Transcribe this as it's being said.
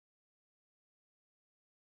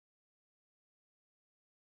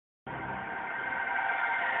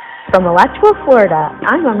From Alachua, Florida,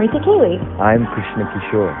 I'm Amrita Kaylee. I'm Krishna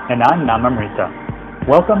Kishore. And I'm Namamrita.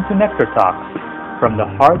 Welcome to Nectar Talks, from the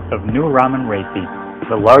heart of New Raman Reti,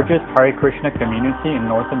 the largest Hare Krishna community in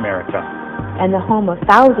North America. And the home of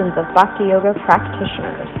thousands of Bhakti Yoga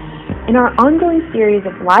practitioners. In our ongoing series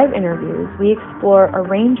of live interviews, we explore a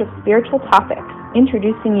range of spiritual topics,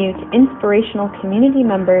 introducing you to inspirational community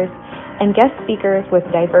members and guest speakers with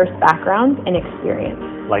diverse backgrounds and experience.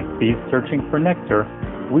 Like bees searching for nectar,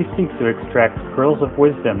 we seek to extract pearls of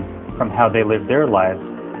wisdom from how they live their lives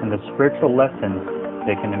and the spiritual lessons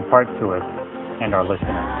they can impart to us and our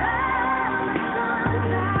listeners.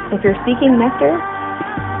 If you're seeking nectar,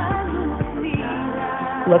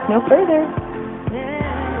 look no further.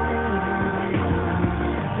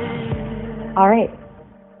 All right.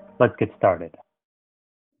 Let's get started.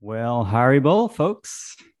 Well, Haribol,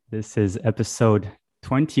 folks. This is episode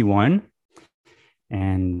 21.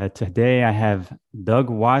 And today I have Doug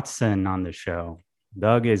Watson on the show.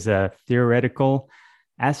 Doug is a theoretical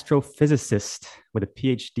astrophysicist with a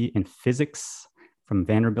PhD in physics from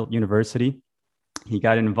Vanderbilt University. He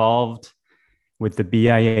got involved with the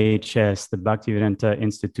BIHS, the Bhaktivedanta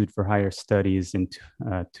Institute for Higher Studies, in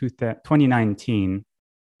 2019,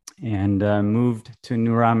 and moved to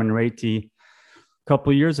New Raman Reti a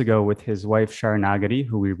couple years ago with his wife Sharanagati,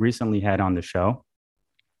 who we recently had on the show.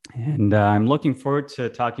 And I'm looking forward to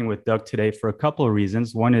talking with Doug today for a couple of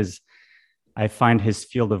reasons. One is I find his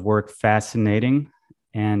field of work fascinating,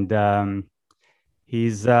 and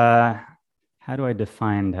he's how do I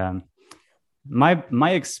define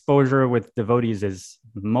my exposure with devotees is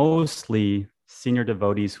mostly senior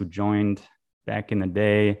devotees who joined back in the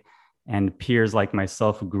day and peers like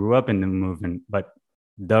myself who grew up in the movement. But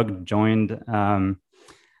Doug joined,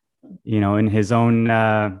 in his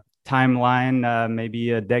own timeline,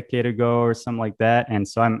 maybe a decade ago or something like that. And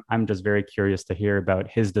so I'm just very curious to hear about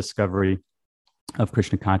his discovery of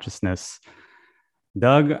Krishna consciousness.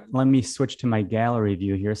 Doug, let me switch to my gallery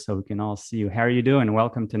view here so we can all see you. How are you doing?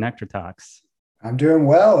 Welcome to Nectar Talks. I'm doing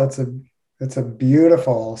well. It's a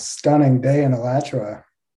beautiful, stunning day in Alachua.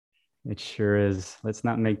 It sure is. Let's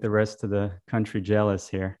not make the rest of the country jealous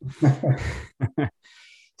here.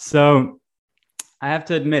 So I have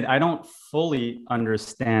to admit, I don't fully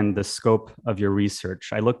understand the scope of your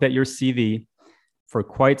research. I looked at your CV for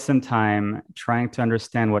quite some time, trying to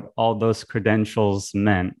understand what all those credentials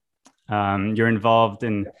meant. You're involved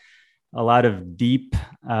in a lot of deep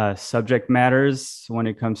subject matters when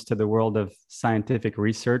it comes to the world of scientific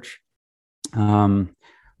research.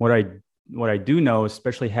 What I do know,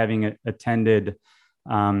 especially having attended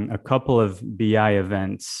a couple of BI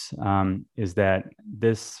events, is that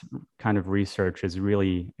this kind of research is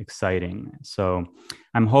really exciting. So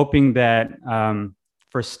I'm hoping that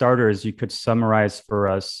for starters, you could summarize for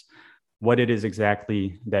us what it is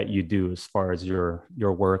exactly that you do as far as your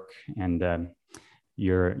work and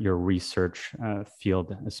your research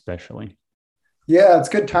field especially. Yeah, it's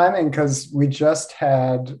good timing because we just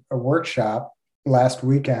had a workshop last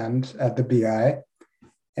weekend at the BI.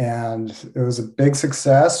 And it was a big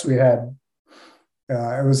success. We had,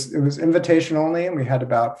 it was invitation only, and we had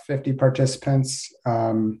about 50 participants,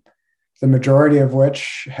 the majority of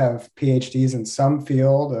which have PhDs in some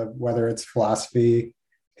field of whether it's philosophy,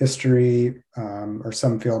 history, or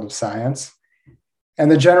some field of science. And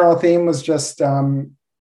the general theme was just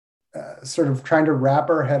sort of trying to wrap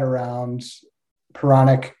our head around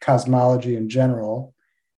Puranic cosmology in general,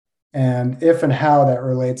 and if and how that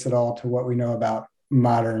relates at all to what we know about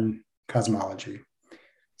modern cosmology.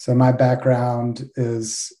 So my background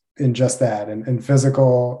is in just that, in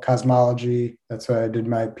physical cosmology. That's what I did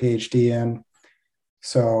my PhD in.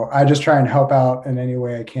 So I just try and help out in any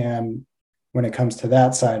way I can when it comes to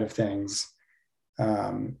that side of things.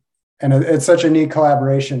 And it's such a neat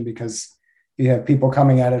collaboration because you have people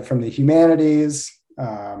coming at it from the humanities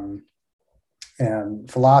and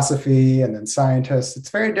philosophy, and then scientists.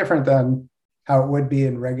 It's very different than how it would be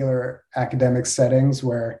in regular academic settings,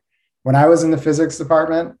 where when I was in the physics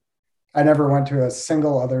department, I never went to a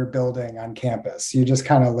single other building on campus. You just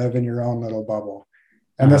kind of live in your own little bubble.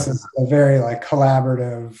 And this is a very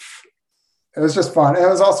collaborative, it was just fun. And it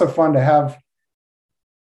was also fun to have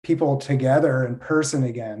people together in person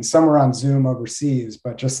again. Some were on Zoom overseas,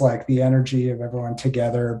 but just the energy of everyone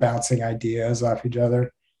together, bouncing ideas off each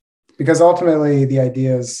other. Because ultimately the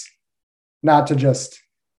idea is not to just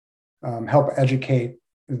help educate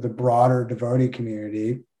the broader devotee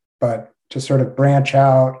community, but to sort of branch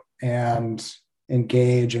out and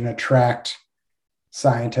engage and attract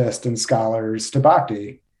scientists and scholars to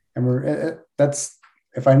bhakti. And that's,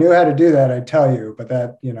 if I knew how to do that, I'd tell you, but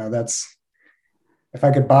that's if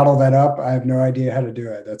I could bottle that up, I have no idea how to do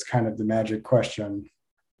it. That's kind of the magic question.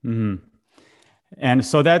 Mm-hmm. And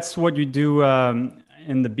so that's what you do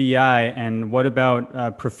in the BI. And what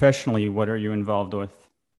about professionally? What are you involved with?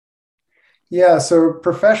 Yeah, so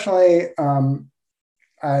professionally,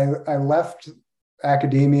 I left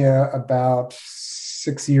academia about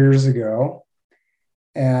 6 years ago,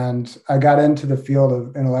 and I got into the field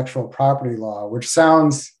of intellectual property law, which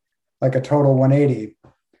sounds like a total 180.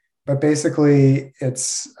 But basically,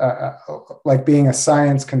 it's like being a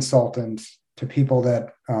science consultant to people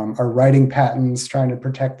that are writing patents, trying to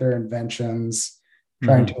protect their inventions,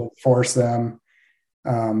 trying to enforce them.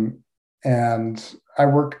 And I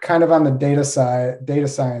work kind of on the data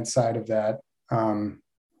science side of that,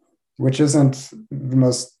 which isn't the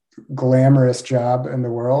most glamorous job in the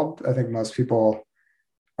world. I think most people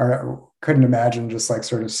couldn't imagine just like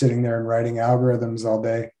sort of sitting there and writing algorithms all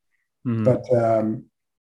day. But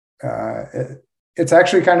it's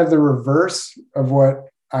actually kind of the reverse of what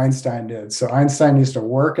Einstein did. So Einstein used to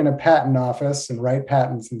work in a patent office and write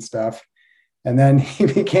patents and stuff. And then he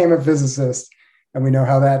became a physicist, and we know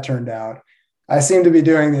how that turned out. I seem to be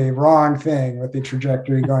doing the wrong thing with the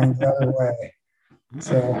trajectory going the other way.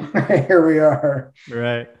 So here we are.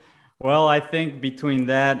 Right. Well, I think between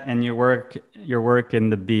that and your work in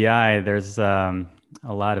the BI, there's a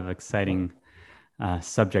lot of exciting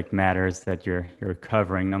subject matters that you're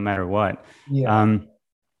covering, no matter what. Yeah.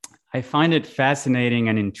 I find it fascinating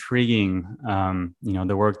and intriguing,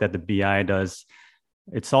 the work that the BI does.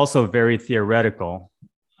 It's also very theoretical.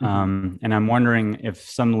 And I'm wondering if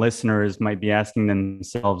some listeners might be asking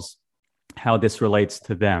themselves how this relates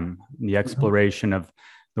to them. The exploration of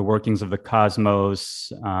the workings of the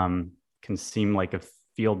cosmos can seem like a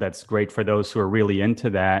field that's great for those who are really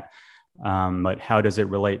into that. But how does it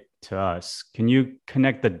relate to us? Can you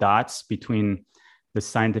connect the dots between the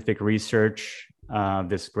scientific research,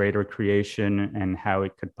 this greater creation, and how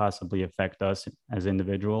it could possibly affect us as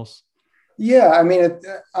individuals? Yeah, I mean,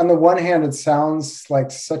 on the one hand, it sounds like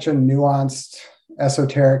such a nuanced,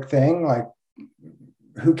 esoteric thing. Like,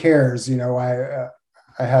 who cares? I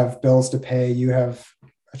have bills to pay. You have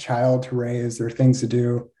a child to raise. There are things to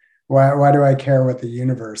do. Why do I care what the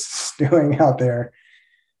universe is doing out there?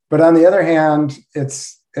 But on the other hand,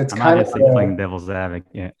 it's I'm kind of playing devil's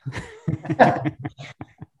advocate. I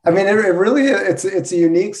mean, it really it's a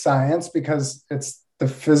unique science because it's the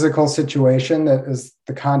physical situation that is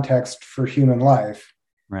the context for human life,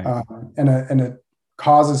 right? And it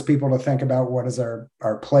causes people to think about what is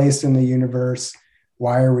our place in the universe,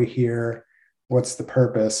 why are we here, what's the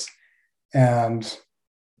purpose, and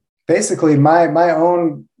basically my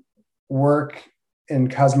own work in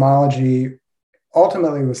cosmology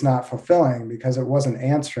ultimately was not fulfilling because it wasn't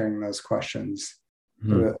answering those questions.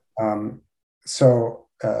 So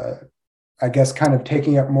I guess kind of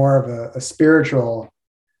taking up more of a spiritual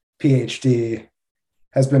PhD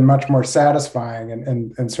has been much more satisfying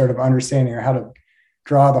and sort of understanding how to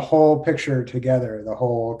draw the whole picture together, the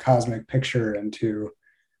whole cosmic picture into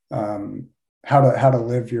how to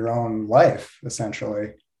live your own life,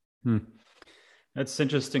 essentially. That's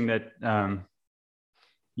interesting that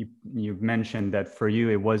you've mentioned that for you,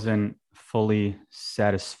 it wasn't fully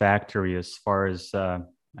satisfactory as far as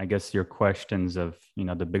I guess your questions of,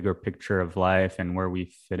 the bigger picture of life and where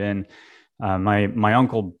we fit in. My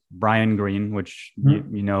uncle, Brian Greene, which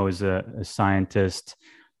is a scientist,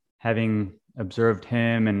 having observed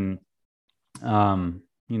him and,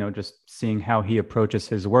 just seeing how he approaches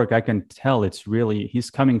his work, I can tell he's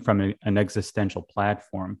coming from an existential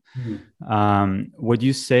platform. Would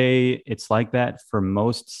you say it's like that for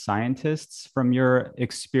most scientists from your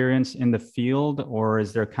experience in the field, or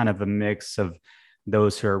is there kind of a mix of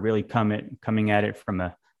those who are really coming at it from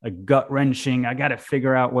a gut-wrenching, I got to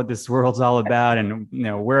figure out what this world's all about and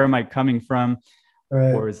where am I coming from?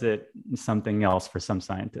 Right. Or is it something else for some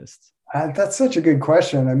scientists? That's such a good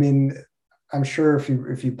question. I mean, I'm sure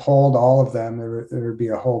if you polled all of them, there would be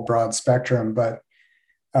a whole broad spectrum. But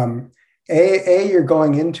you're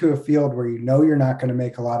going into a field where you're not going to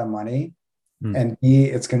make a lot of money, and B,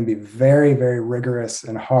 it's going to be very, very rigorous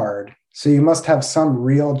and hard. So you must have some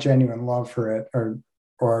real, genuine love for it,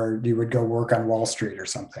 or you would go work on Wall Street or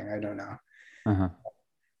something. I don't know.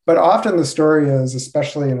 But often the story is,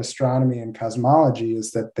 especially in astronomy and cosmology,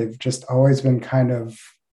 is that they've just always been kind of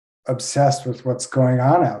obsessed with what's going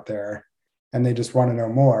on out there, and they just want to know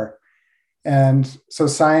more. And so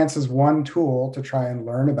science is one tool to try and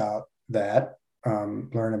learn about that,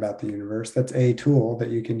 learn about the universe. That's a tool that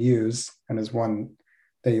you can use, and is one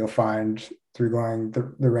that you'll find through going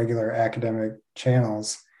the regular academic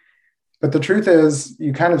channels. But the truth is,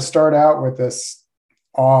 you kind of start out with this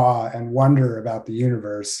awe and wonder about the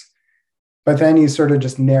universe. But then you sort of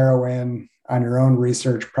just narrow in on your own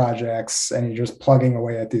research projects and you're just plugging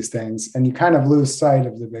away at these things and you kind of lose sight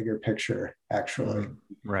of the bigger picture, actually.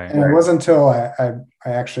 Right. And it wasn't until I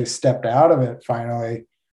actually stepped out of it finally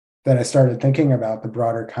that I started thinking about the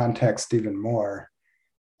broader context even more.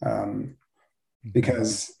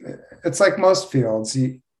 Because it's like most fields,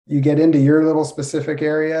 you get into your little specific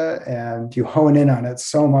area and you hone in on it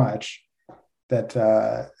so much that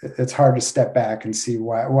it's hard to step back and see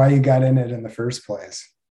why you got in it in the first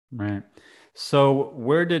place. Right. So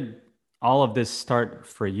where did all of this start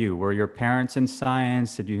for you? Were your parents in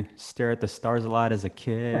science? Did you stare at the stars a lot as a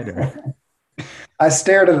kid? Or? I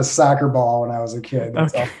stared at a soccer ball when I was a kid.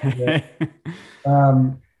 That's okay.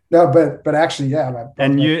 No, but actually, yeah.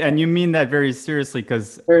 And you mean that very seriously,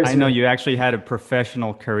 because I know you actually had a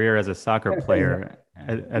professional career as a soccer player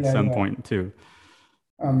at some point too.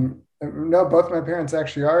 No, both my parents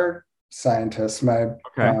actually are scientists.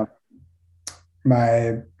 And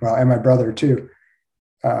my brother too.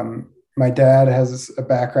 My dad has a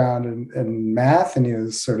background in math, and he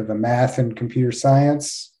was sort of a math and computer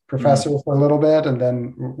science professor for a little bit, and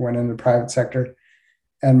then went into the private sector.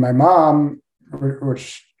 And my mom,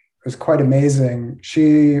 which was quite amazing,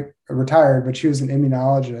 she retired, but she was an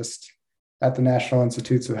immunologist at the National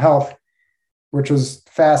Institutes of Health, which was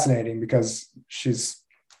fascinating because she'd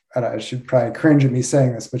probably cringe at me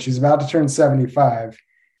saying this, but she's about to turn 75.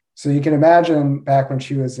 So you can imagine back when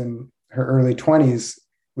she was in her early 20s,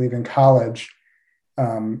 leaving college,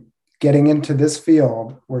 getting into this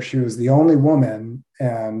field where she was the only woman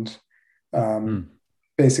and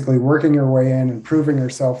basically working her way in and proving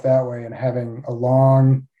herself that way and having a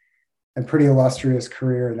long and pretty illustrious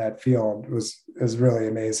career in that field is really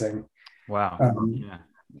amazing. Wow.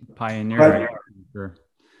 Pioneer. Sure.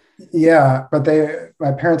 Yeah, but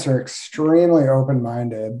my parents are extremely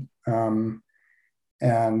open-minded,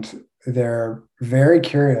 and they're very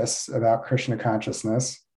curious about Krishna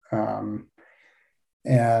consciousness.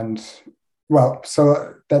 And well,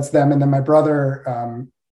 so that's them. And then my brother,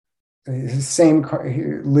 he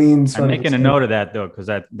leans. I'm making a note of that though, because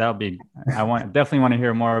that'll be. Definitely want to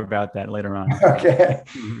hear more about that later on. Okay.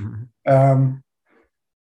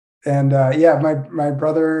 My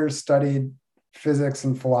brother studied physics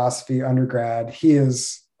and philosophy undergrad. He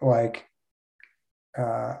is like,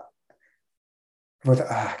 I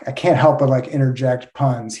can't help but like interject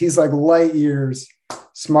puns. He's like light years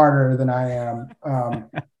smarter than I am.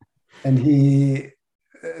 And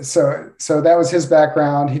so that was his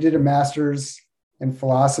background. He did a master's in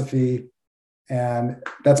philosophy, and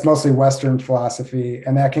that's mostly Western philosophy.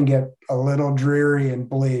 And that can get a little dreary and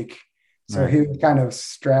bleak. So he was kind of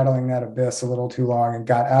straddling that abyss a little too long and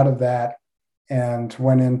got out of that and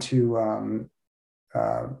went into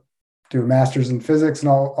do a master's in physics and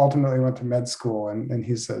ultimately went to med school. And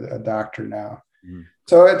he's a doctor now. Mm.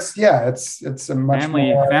 So it's a much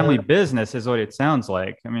family business is what it sounds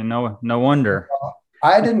like. I mean, no wonder.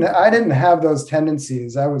 I didn't have those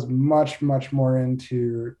tendencies. I was much more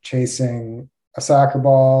into chasing a soccer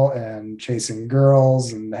ball and chasing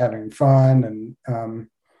girls and having fun. And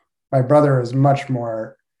my brother is much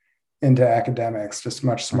more into academics, just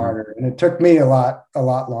much smarter. And it took me a lot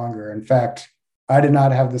longer. In fact, I did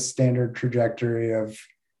not have the standard trajectory of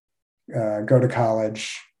go to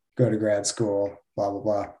college, go to grad school, blah, blah,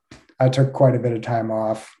 blah. I took quite a bit of time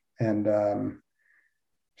off and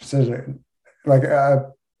I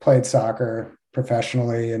played soccer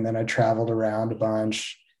professionally, and then I traveled around a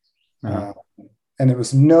bunch. And it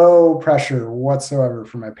was no pressure whatsoever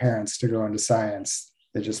for my parents to go into science.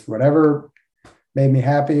 They just, whatever made me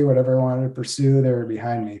happy, whatever I wanted to pursue, they were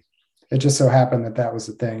behind me. It just so happened that was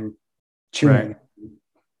the thing. Chewing.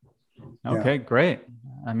 Right. Okay, great.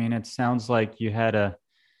 I mean, it sounds like you had a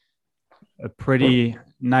pretty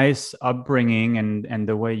nice upbringing, and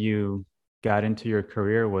the way you got into your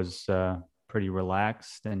career was pretty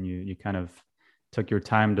relaxed, and you kind of took your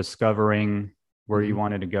time discovering where you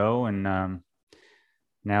wanted to go. And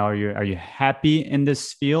now are you happy in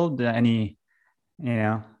this field? Any,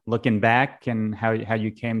 looking back and how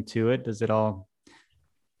you came to it, does it all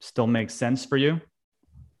still make sense for you?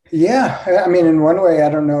 Yeah, I mean, in one way, I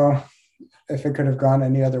don't know if it could have gone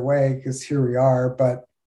any other way, because here we are. But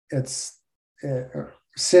it's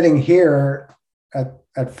sitting here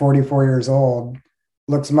at 44 years old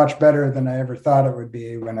looks much better than I ever thought it would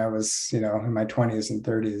be when I was, in my 20s and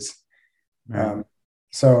 30s. Right.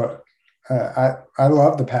 I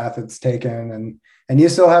love the path it's taken, and you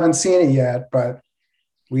still haven't seen it yet, but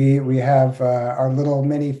we have our little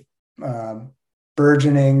mini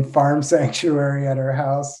burgeoning farm sanctuary at our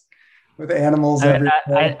house with animals I, every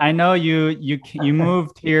day. I know you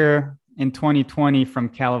moved here in 2020 from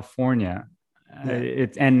California. Yeah.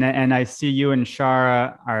 And I see you and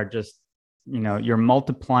Shara are just, you're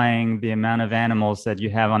multiplying the amount of animals that you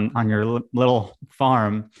have on your little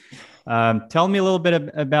farm. Tell me a little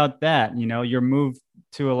bit about that. Your move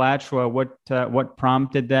to Alachua. What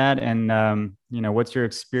prompted that, and what's your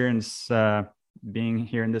experience being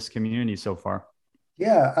here in this community so far?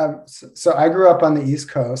 Yeah. So I grew up on the East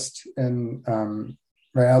Coast and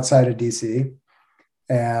right outside of DC.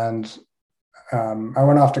 And I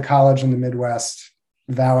went off to college in the Midwest,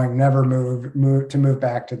 vowing never move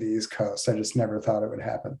back to the East Coast. I just never thought it would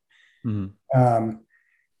happen. Mm-hmm.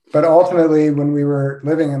 But ultimately, when we were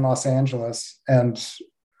living in Los Angeles, and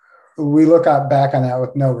we look back on that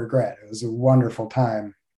with no regret, it was a wonderful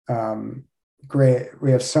time. Great.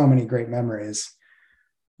 We have so many great memories.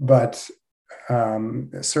 But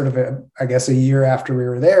sort of, I guess, a year after we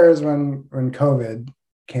were there is when COVID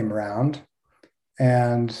came around.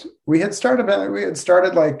 And we had started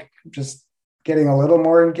like just getting a little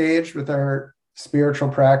more engaged with our spiritual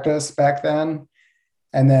practice back then.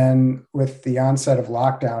 And then with the onset of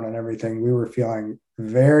lockdown and everything, we were feeling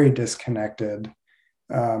very disconnected.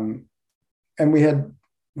 And we had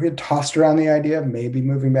tossed around the idea of maybe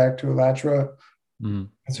moving back to Alachua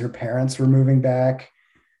as her parents were moving back.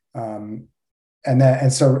 And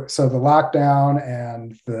so the lockdown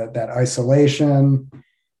and that isolation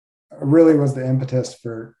really was the impetus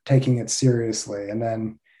for taking it seriously. And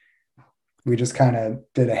then we just kind of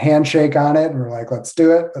did a handshake on it and we're like, let's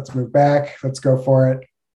do it. Let's move back. Let's go for it.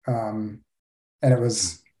 And it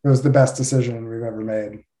was the best decision we've ever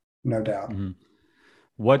made, no doubt. Mm-hmm.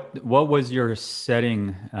 What was your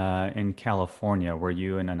setting in California? Were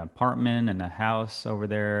you in an apartment, in a house over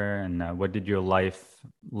there? And what did your life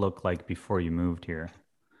look like before you moved here?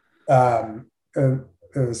 It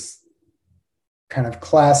was kind of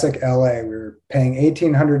classic LA. We were paying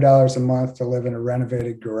 $1,800 a month to live in a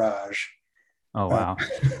renovated garage. Oh, wow.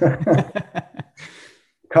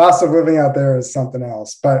 Cost of living out there is something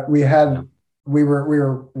else, but we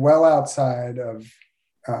were well outside of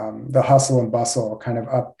the hustle and bustle, kind of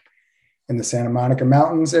up in the Santa Monica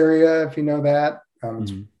Mountains area, if you know that.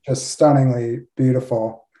 It's just stunningly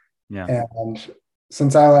beautiful. Yeah. And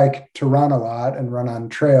since I like to run a lot and run on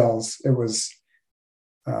trails, it was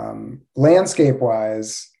landscape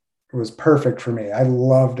wise, it was perfect for me. I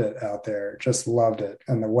loved it out there, just loved it.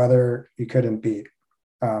 And the weather you couldn't beat.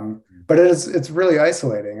 But it's really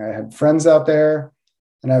isolating. I had friends out there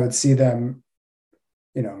and I would see them,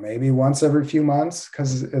 maybe once every few months,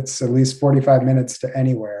 because it's at least 45 minutes to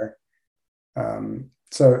anywhere.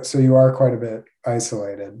 So you are quite a bit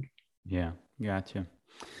isolated. Yeah, gotcha.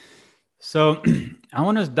 So I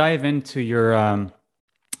want to dive into your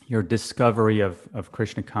discovery of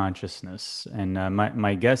Krishna consciousness. And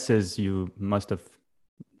my guess is you must have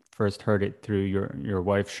first heard it through your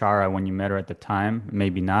wife, Shara, when you met her at the time,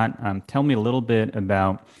 maybe not. Tell me a little bit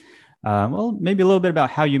about, maybe a little bit about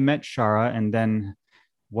how you met Shara, and then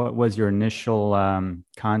what was your initial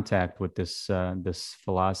contact with this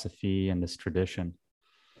philosophy and this tradition?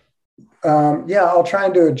 I'll try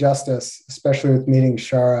and do it justice, especially with meeting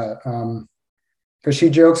Shara, because she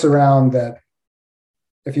jokes around that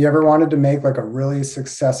if you ever wanted to make like a really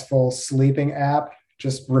successful sleeping app,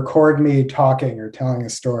 just record me talking or telling a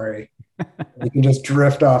story. You can just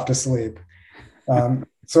drift off to sleep.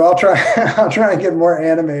 So I'll try and get more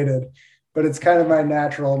animated, but it's kind of my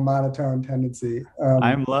natural monotone tendency.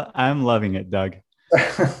 I'm loving it, Doug.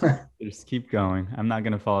 Just keep going. I'm not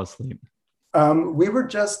going to fall asleep. We were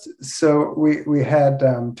we had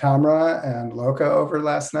Tamra and Loka over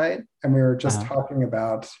last night, and we were just talking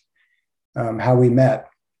about how we met.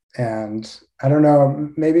 And I don't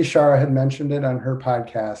know, maybe Shara had mentioned it on her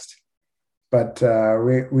podcast, but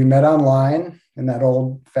we met online in that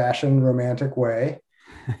old fashioned romantic way.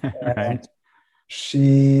 Right. And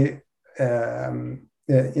she,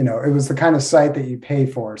 it was the kind of site that you pay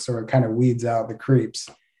for. So it kind of weeds out the creeps.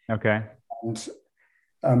 Okay. And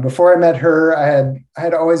before I met her, I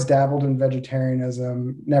had always dabbled in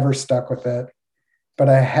vegetarianism, never stuck with it. But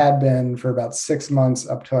I had been for about 6 months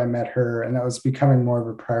up till I met her, and that was becoming more of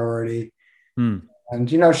a priority. And,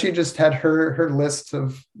 she just had her list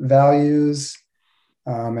of values,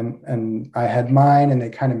 and I had mine, and they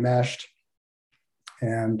kind of meshed.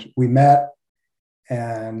 And we met,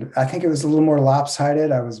 and I think it was a little more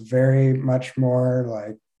lopsided. I was very much more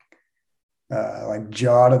like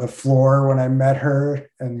jaw to the floor when I met her,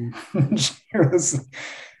 and she was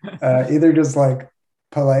either just like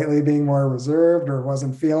politely being more reserved or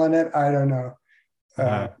wasn't feeling it. I don't know.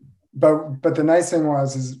 but the nice thing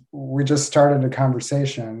is we just started a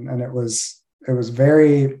conversation, and it was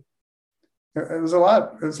very, it was a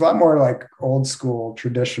lot more like old school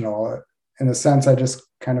traditional. In a sense, I just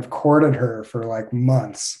kind of courted her for like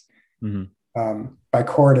months. By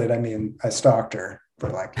courted, I mean I stalked her for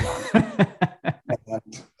like months.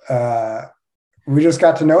 And we just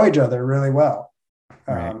got to know each other really well,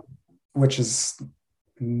 Right. which is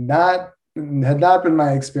had not been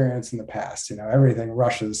my experience in the past. You know, everything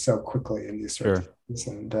rushes so quickly in these sorts of things.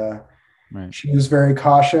 And Right. she was very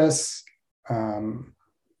cautious.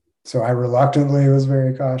 So I reluctantly was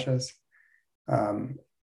very cautious. And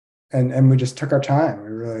we just took our time. We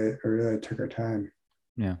really took our time.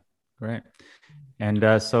 Yeah, great. And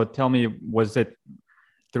so tell me, was it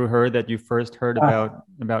through her that you first heard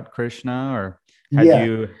about Krishna, or had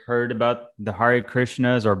you heard about the Hare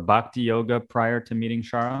Krishnas or Bhakti Yoga prior to meeting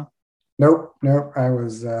Shara? Nope. I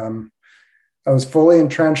was fully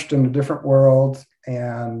entrenched in a different world,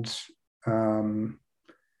 and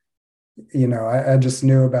you know, I just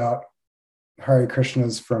knew about Hare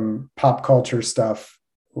Krishnas from pop culture stuff,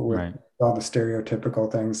 with all the stereotypical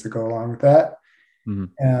things that go along with that.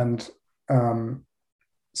 And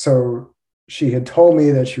so she had told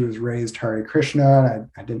me that she was raised Hare Krishna, and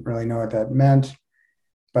I didn't really know what that meant,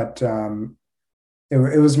 but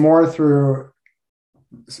it was more through.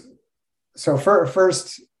 So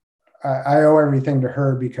first, I owe everything to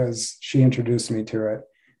her because she introduced me to it.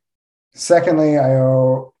 Secondly, I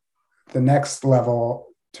owe the next level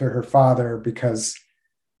to her father, because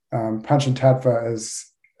Panchen Tattva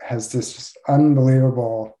has this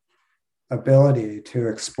unbelievable ability to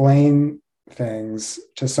explain things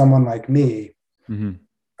to someone like me,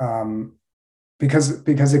 because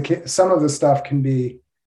some of the stuff can be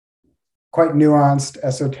quite nuanced,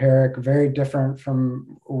 esoteric, very different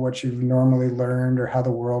from what you've normally learned or how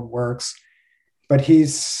the world works. But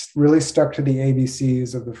he's really stuck to the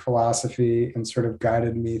ABCs of the philosophy and sort of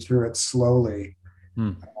guided me through it slowly.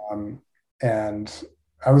 And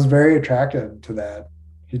I was very attracted to that.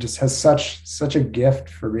 He just has such a gift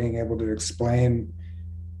for being able to explain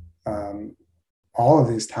all of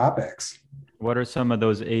these topics. What are some of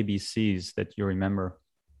those ABCs that you remember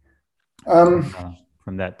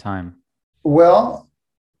from that time? Well,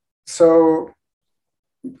 to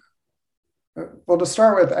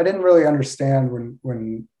start with, I didn't really understand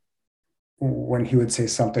when he would say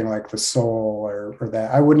something like the soul or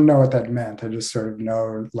that. I wouldn't know what that meant. I just sort of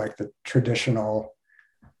know like the traditional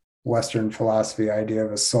Western philosophy idea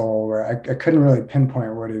of a soul, where I couldn't really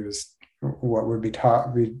pinpoint what would be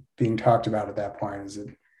being talked about at that point. Is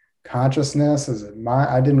it consciousness? Is it mind?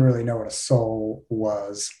 I didn't really know what a soul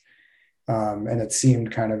was. And it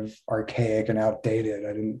seemed kind of archaic and outdated.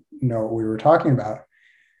 I didn't know what we were talking about.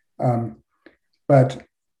 But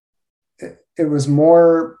it was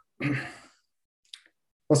more,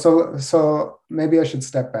 well, so maybe I should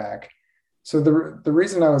step back. So the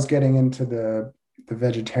reason I was getting into the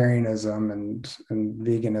vegetarianism and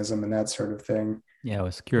veganism and that sort of thing. Yeah, I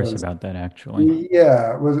was curious about that actually.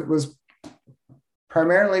 Yeah, was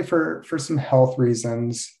primarily for some health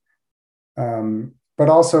reasons, but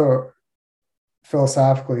also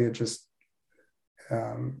philosophically, it just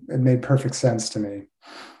it made perfect sense to me.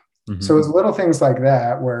 So it was little things like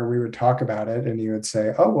that where we would talk about it, and you would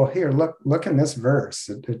say, "Oh, well, here, look in this verse.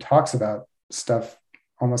 It talks about stuff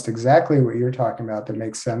almost exactly what you're talking about that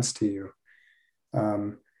makes sense to you."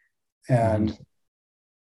 And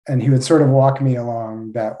he would sort of walk me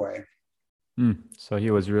along that way. So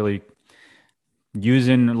he was really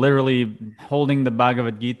literally holding the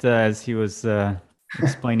Bhagavad Gita as he was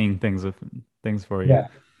explaining things for you. Yeah.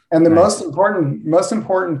 And the most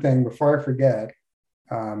important thing, before I forget,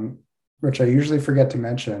 which I usually forget to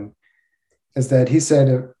mention, is that he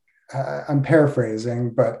said, I'm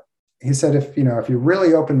paraphrasing, but he said, if you're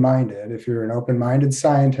really open-minded, if you're an open-minded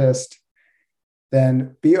scientist,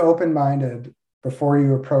 then be open-minded before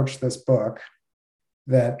you approach this book,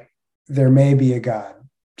 that there may be a God.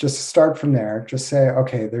 Just start from there. Just say,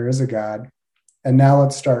 okay, there is a God. And now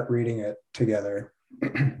let's start reading it together.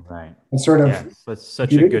 Right. And sort of. Yeah, so it's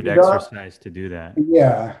such a good exercise to do that.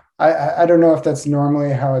 Yeah. I don't know if that's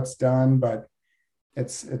normally how it's done, but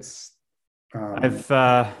it's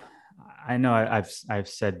I know I've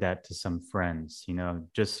said that to some friends,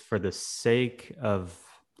 just for the sake of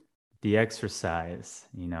the exercise,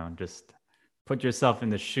 just put yourself in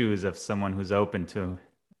the shoes of someone who's open to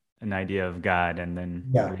an idea of God, and then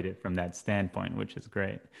read it from that standpoint, which is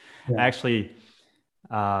great. Yeah. Actually,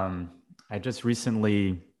 I just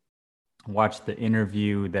recently watched the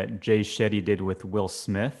interview that Jay Shetty did with Will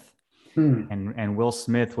Smith. And Will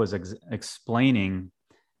Smith was explaining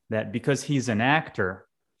that because he's an actor,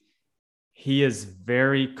 he is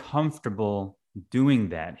very comfortable doing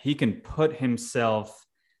that. He can put himself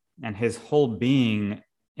and his whole being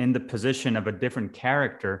in the position of a different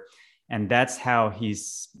character. And that's how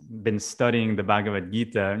he's been studying the Bhagavad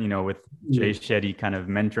Gita, with Jay Shetty kind of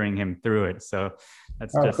mentoring him through it. So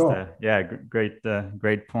that's cool.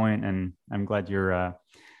 Great point. And I'm glad you're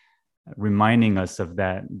reminding us of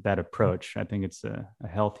that approach. I think it's a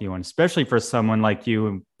healthy one, especially for someone like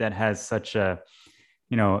you that has such a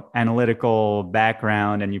analytical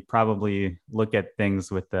background, and you probably look at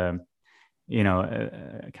things with a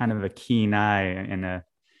kind of a keen eye and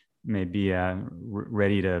maybe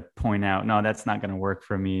ready to point out, no, that's not going to work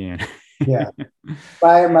for me. Yeah,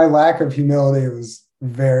 my lack of humility was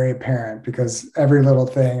very apparent, because every little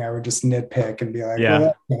thing I would just nitpick and be like,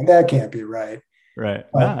 well, that can't be right. Right.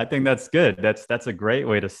 No, I think that's good. That's a great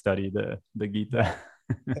way to study the Gita.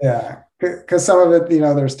 Yeah, because some of it,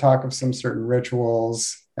 there's talk of some certain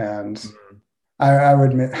rituals, and I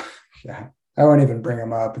would admit, yeah, I won't even bring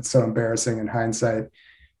them up. It's so embarrassing in hindsight.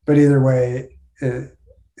 But either way,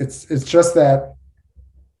 it's just that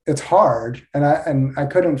it's hard, and I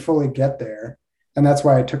couldn't fully get there, and that's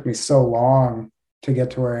why it took me so long to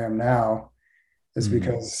get to where I am now, is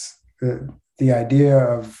because the idea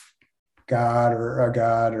of God or a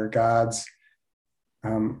God or gods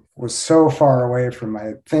was so far away from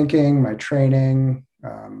my thinking, my training,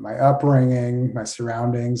 my upbringing, my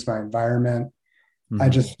surroundings, my environment. I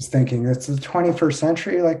just was thinking, it's the 21st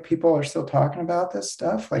century. Like, people are still talking about this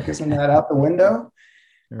stuff. Like, isn't that out the window?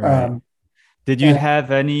 Right. Did you have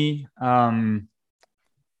any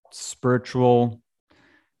spiritual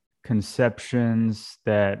conceptions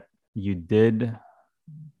that you did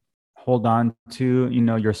hold on to,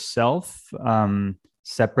 yourself,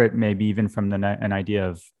 separate maybe even from an idea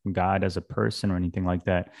of God as a person or anything like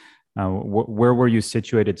that? Where were you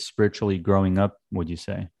situated spiritually growing up, would you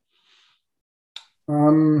say? I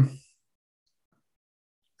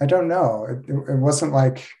don't know. It wasn't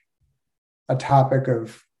like a topic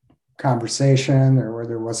of conversation, or where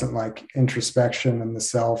there wasn't like introspection in the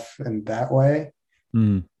self in that way.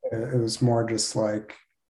 It was more just like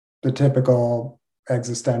the typical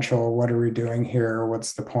existential, what are we doing here?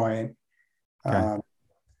 What's the point? Okay.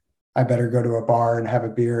 I better go to a bar and have a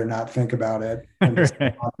beer and not think about it. And just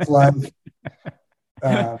life.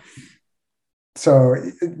 So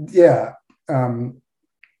yeah. And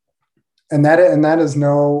that is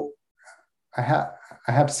no, I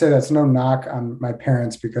have to say that's no knock on my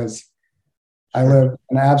parents, because I lived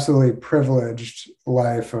an absolutely privileged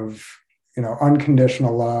life of,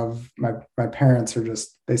 unconditional love. My parents are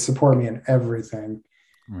they support me in everything.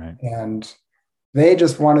 Right. And they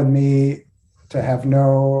just wanted me to have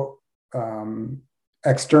no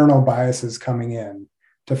external biases coming in,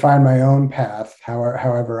 to find my own path,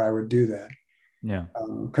 however I would do that. Yeah.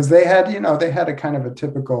 Because they had a kind of a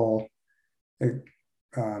typical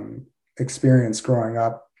experience growing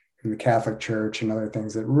up in the Catholic Church and other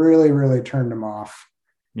things that really, really turned them off.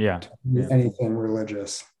 Yeah. Anything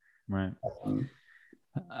religious. Right.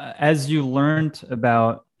 As you learned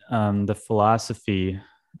about the philosophy,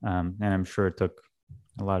 and I'm sure it took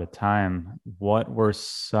a lot of time, what were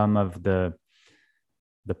some of the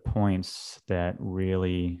points that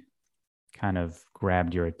really kind of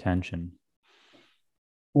grabbed your attention?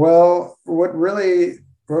 Well, what really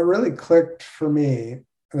clicked for me,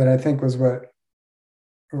 that I think was what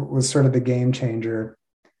was sort of the game changer,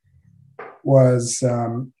 was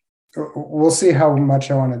we'll see how much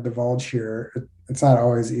I want to divulge here. It's not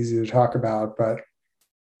always easy to talk about, but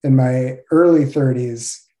in my early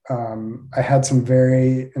 30s, I had some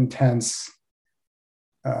very intense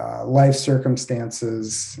life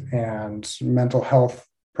circumstances and mental health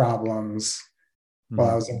problems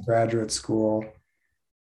while I was in graduate school.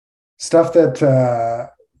 Stuff that,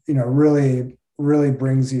 really, really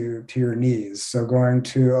brings you to your knees. So going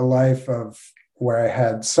to a life of where I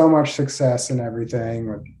had so much success in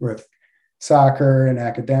everything with soccer and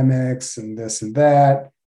academics and this and that,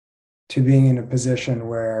 to being in a position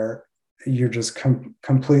where you're just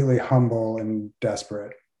completely humble and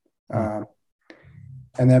desperate. And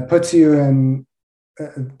that puts you in,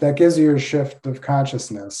 that gives you a shift of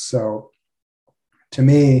consciousness. So to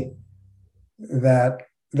me, that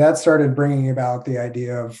started bringing about the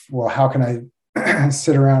idea of, well, how can I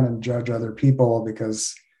sit around and judge other people,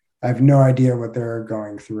 because I have no idea what they're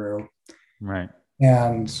going through. Right.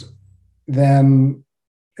 And then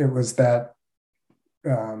it was that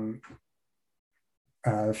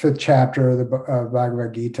fifth chapter of the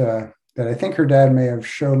Bhagavad Gita that I think her dad may have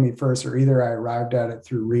showed me first, or either I arrived at it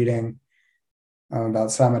through reading about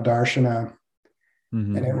Samadarshana.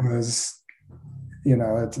 And it was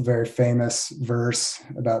it's a very famous verse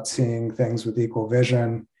about seeing things with equal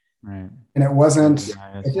vision. Right. And it wasn't,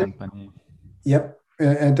 yep.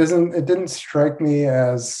 It didn't strike me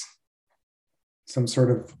as some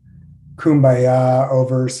sort of kumbaya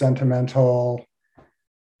over sentimental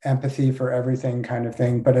empathy for everything kind of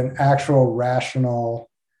thing, but an actual rational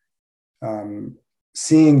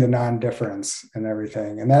seeing the non-difference and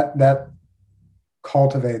everything. And that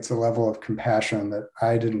cultivates a level of compassion that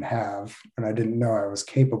I didn't have and I didn't know I was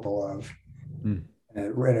capable of. And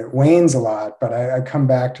it wanes a lot, but I come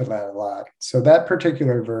back to that a lot. So that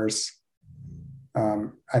particular verse,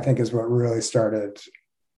 I think, is what really started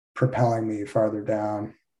propelling me farther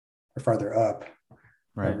down or farther up.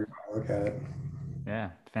 Right. Look at it.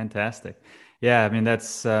 Yeah, fantastic. Yeah, I mean,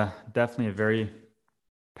 that's definitely a very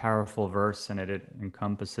powerful verse, and it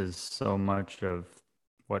encompasses so much of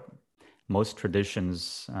what most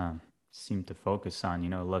traditions seem to focus on,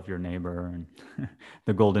 love your neighbor and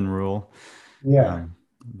the golden rule. Yeah.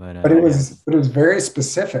 But it was very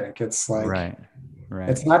specific. It's like, right.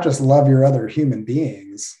 It's not just love your other human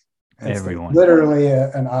beings. It's everyone. Like literally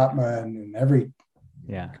an Atman in every.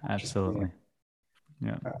 Yeah, absolutely.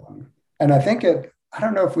 Yeah. And I think I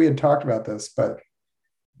don't know if we had talked about this, but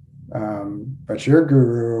your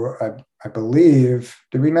guru, I believe,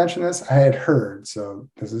 did we mention this? I had heard, so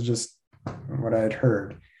this is just what I had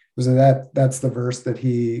heard. Was that's the verse that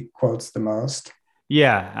he quotes the most?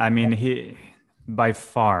 Yeah, I mean, he by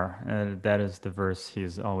far that is the verse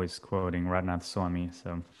he's always quoting, Radhanath Swami.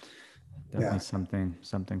 So definitely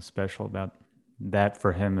something special about that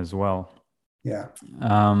for him as well. Yeah.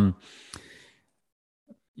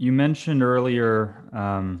 You mentioned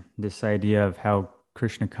earlier this idea of how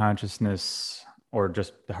Krishna consciousness, or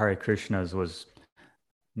just the Hare Krishnas, was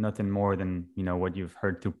nothing more than what you've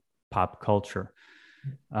heard through pop culture.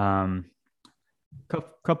 Couple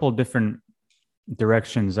of different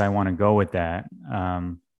directions I want to go with that.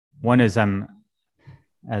 One is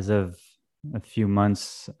as of a few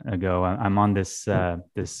months ago, I'm on this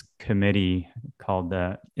committee called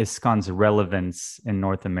ISKCON's Relevance in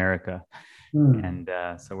North America. And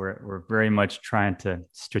so we're very much trying to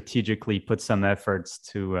strategically put some efforts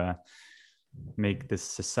to make this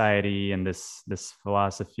society and this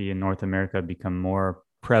philosophy in North America become more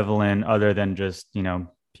prevalent, other than just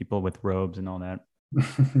people with robes and all that.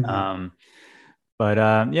 But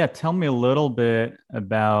tell me a little bit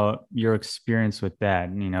about your experience with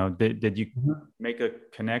that. Did you make a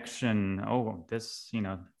connection? Oh, this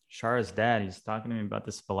Shara's dad, he's talking to me about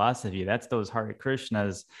this philosophy. That's those Hare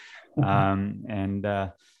Krishnas. Maybe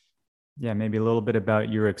a little bit about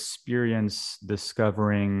your experience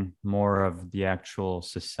discovering more of the actual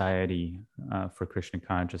society for Krishna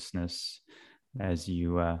consciousness as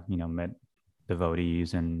you met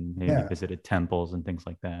devotees and maybe visited temples and things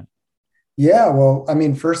like that. Yeah, well, I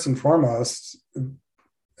mean, first and foremost,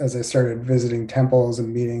 as I started visiting temples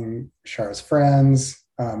and meeting Shara's friends,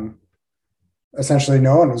 essentially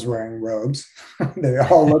no one was wearing robes. They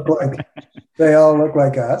all look like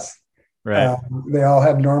us. Right. They all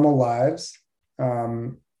had normal lives.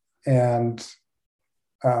 But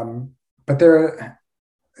the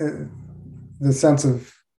sense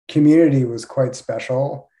of community was quite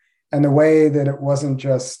special. And the way that it wasn't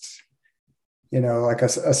just, like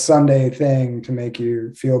a Sunday thing to make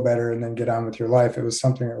you feel better and then get on with your life. It was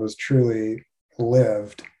something that was truly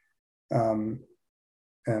lived, and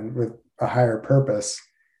with a higher purpose.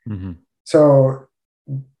 Mm-hmm. So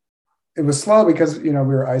it was slow because, we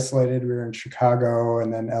were isolated. We were in Chicago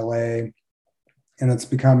and then LA, and it's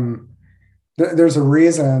become, there's a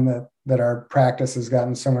reason that our practice has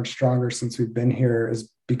gotten so much stronger since we've been here,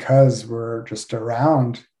 is because we're just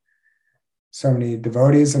around so many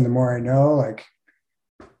devotees. And the more I know, like,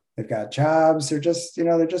 they've got jobs, they're just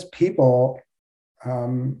people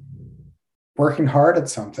working hard at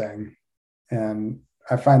something. And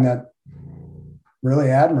I find that really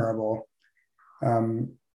admirable.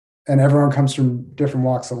 And everyone comes from different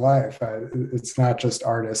walks of life. It's not just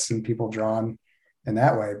artists and people drawn in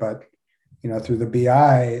that way, but, through the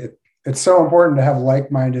BI, it's so important to have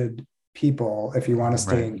like-minded people if you want to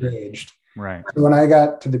stay engaged. Right. So when I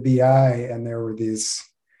got to the BI and there were these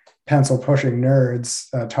pencil pushing nerds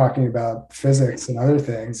talking about physics and other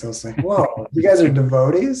things, I was like, whoa, you guys are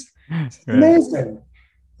devotees? It's amazing.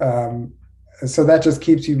 So that just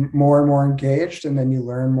keeps you more and more engaged, and then you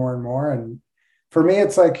learn more and more. And for me,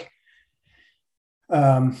 it's like,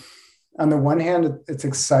 on the one hand, it's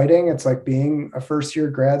exciting. It's like being a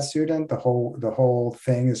first-year grad student. The whole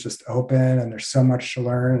thing is just open, and there's so much to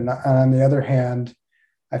learn. And on the other hand,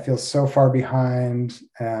 I feel so far behind,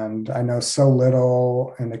 and I know so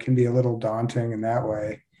little, and it can be a little daunting in that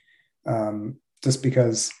way. just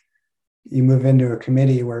because you move into a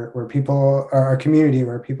committee where people are a community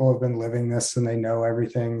where people have been living this and they know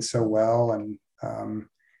everything so well. And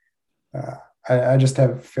I just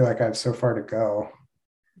feel like I have so far to go.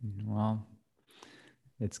 Well,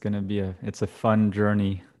 it's going to be it's a fun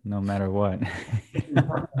journey no matter what.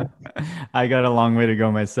 I got a long way to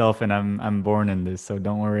go myself, and I'm born in this, so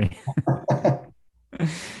don't worry.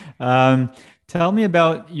 Tell me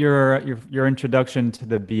about your introduction to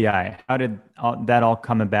the BI. How did that all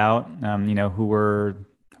come about?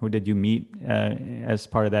 Who did you meet as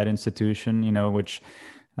part of that institution? Which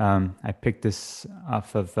I picked this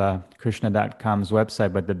off of Krishna.com's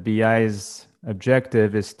website, but the BI's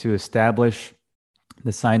objective is to establish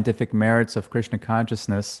the scientific merits of Krishna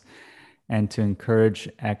consciousness and to encourage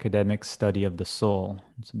academic study of the soul.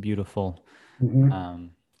 It's a beautiful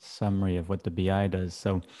summary of what the BI does.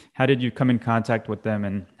 So how did you come in contact with them,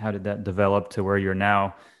 and how did that develop to where you're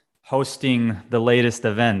now hosting the latest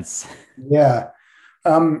events? Yeah.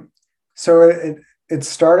 So it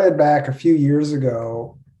started back a few years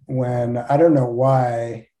ago when, I don't know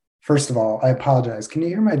why. First of all, I apologize. Can you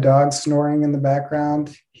hear my dog snoring in the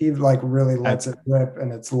background? He really lets it rip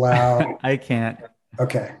and it's loud. I can't.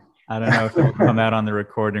 Okay. I don't know if it'll come out on the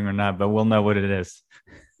recording or not, but we'll know what it is.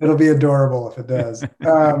 It'll be adorable if it does.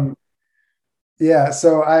 Yeah.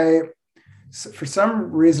 So for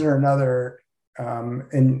some reason or another,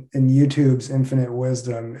 in YouTube's Infinite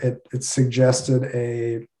Wisdom, it suggested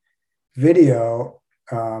a video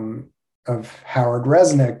of Howard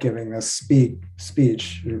Resnick giving this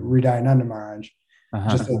speech, Hridayananda Maharaj.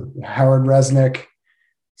 Just Howard Resnick.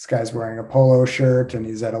 This guy's wearing a polo shirt and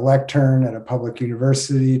he's at a lectern at a public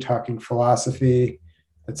university talking philosophy.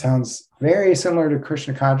 It sounds very similar to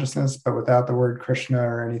Krishna consciousness, but without the word Krishna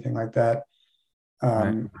or anything like that.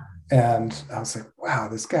 Right. And I was like, wow,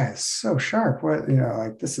 this guy is so sharp. What,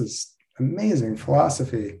 this is amazing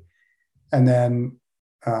philosophy. And then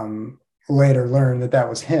later learned that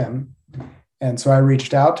was him. And so I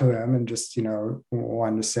reached out to him and just,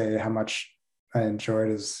 wanted to say how much I enjoyed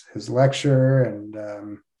his lecture.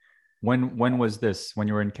 And when was this? When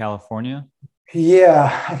you were in California?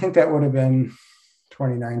 Yeah, I think that would have been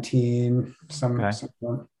 2019.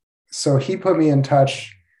 So he put me in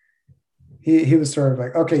touch. He was sort of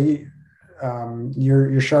like, okay,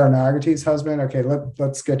 you're Sharanagati's husband. Okay,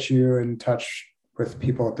 let's get you in touch with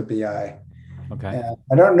people at the BI. Okay. And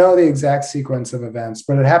I don't know the exact sequence of events,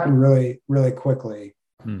 but it happened really, really quickly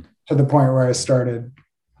to the point where I started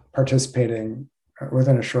participating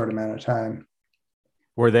within a short amount of time.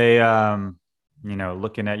 Were they,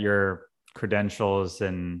 looking at your credentials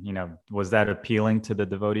and, was that appealing to the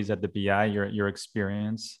devotees at the BI, your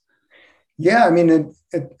experience? Yeah. I mean,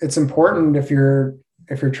 it's important if you're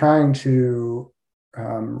trying to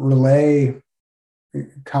relay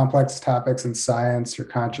complex topics in science or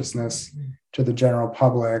consciousness to the general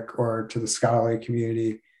public or to the scholarly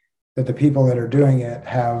community, that the people that are doing it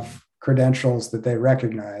have credentials that they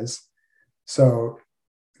recognize. So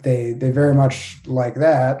they very much like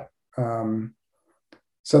that.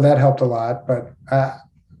 So that helped a lot, but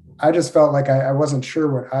I just felt like I wasn't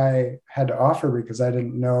sure what I had to offer because I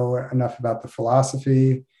didn't know enough about the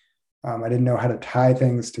philosophy. I didn't know how to tie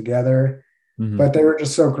things together, but they were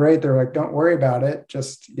just so great. They're like, don't worry about it.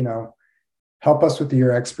 Just, help us with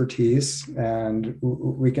your expertise and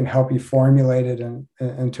we can help you formulate it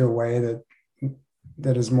into a way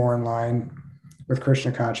that is more in line with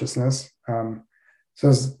Krishna consciousness. So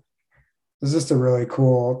it's just a really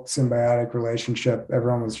cool symbiotic relationship.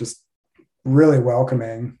 Everyone was just really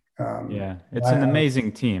welcoming. It's an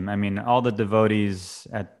amazing team. I mean, all the devotees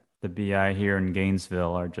at the BI here in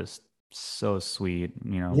Gainesville are just so sweet,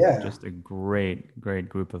 just a great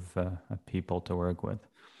group of people to work with.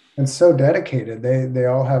 And so dedicated. They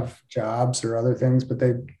all have jobs or other things, but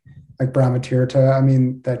they, like Brahmatirtha, I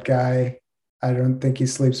mean, that guy, I don't think he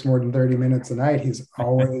sleeps more than 30 minutes a night. He's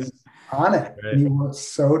always on it. Right. He works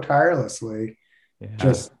so tirelessly,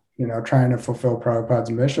 just, trying to fulfill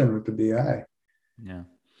Prabhupada's mission with the BI. Yeah.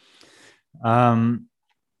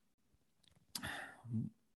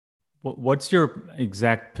 What's your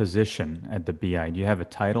exact position at the BI? Do you have a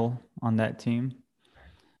title on that team?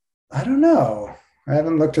 I don't know. I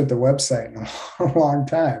haven't looked at the website in a long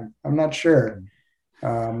time. I'm not sure.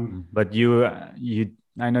 But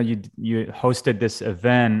I know you hosted this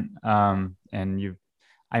event, and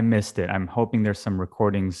I missed it. I'm hoping there's some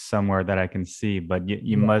recordings somewhere that I can see. But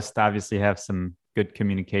you must obviously have some good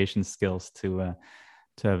communication skills to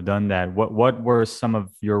have done that. What were some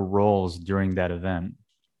of your roles during that event?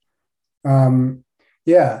 So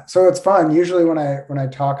it's fun. Usually when I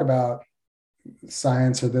talk about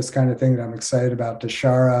science or this kind of thing that I'm excited about,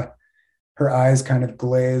 Dashara, her eyes kind of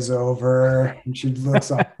glaze over and she looks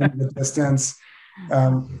off in the distance.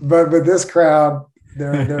 But this crowd,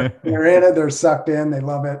 they're in it, they're sucked in, they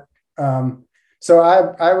love it. So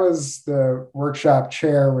I was the workshop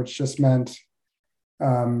chair, which just meant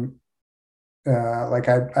like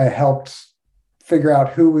I helped figure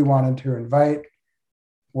out who we wanted to invite,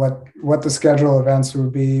 what the schedule of events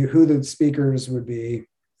would be, who the speakers would be.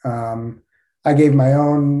 I gave my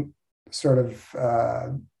own sort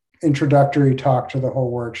of introductory talk to the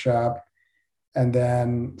whole workshop, and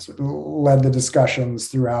then led the discussions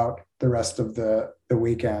throughout the rest of the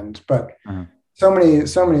weekend. But so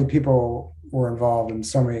many people were involved in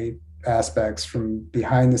so many aspects, from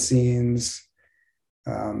behind the scenes.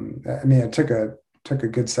 I mean, it took a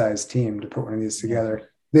good sized team to put one of these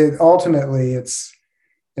together. Ultimately, it's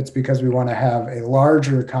because we want to have a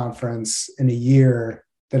larger conference in a year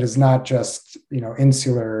that is not just,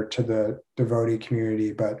 insular to the devotee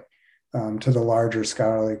community, but to the larger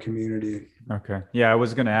scholarly community. Okay. Yeah, I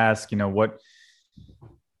was going to ask,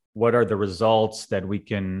 what are the results that we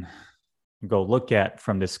can go look at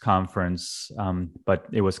from this conference? But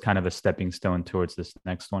it was kind of a stepping stone towards this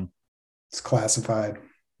next one. It's classified.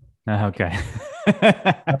 Okay.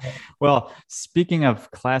 Well, speaking of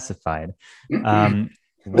classified,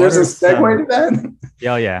 there's a segue to that.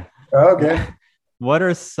 Yeah. Okay. What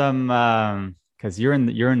are some? Because you're in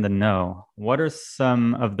the know. What are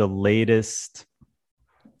some of the latest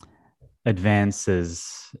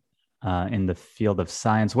advances in the field of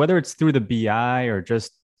science, whether it's through the BI or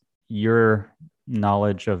just your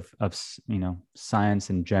knowledge of science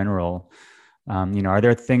in general? Are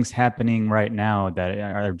there things happening right now that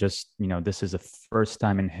are just, this is the first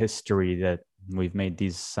time in history that we've made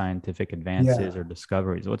these scientific advances or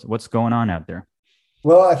discoveries? What's going on out there?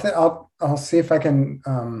 Well, I think I'll see if I can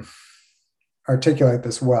articulate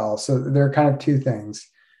this well. So there are kind of two things.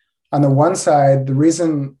 On the one side, the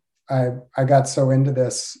reason I got so into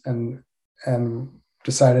this and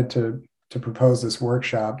decided to propose this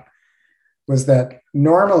workshop was that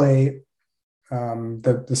normally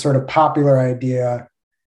the sort of popular idea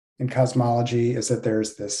in cosmology is that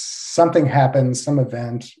there's something happens, some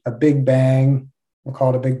event, a big bang, we'll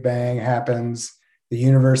call it a big bang, happens, the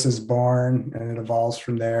universe is born, and it evolves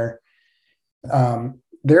from there.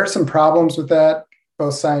 There are some problems with that,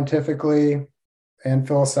 both scientifically and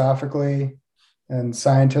philosophically, and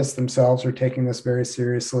scientists themselves are taking this very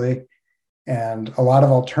seriously. And a lot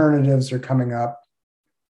of alternatives are coming up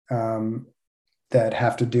that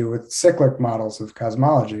have to do with cyclic models of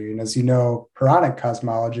cosmology. And as you know, Puranic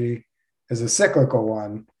cosmology is a cyclical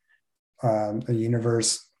one. The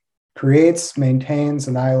universe creates, maintains,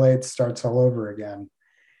 annihilates, starts all over again.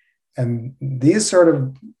 And these sort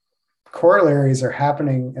of corollaries are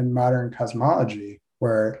happening in modern cosmology,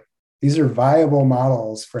 where these are viable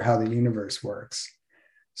models for how the universe works.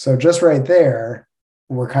 So just right there,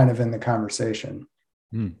 we're kind of in the conversation.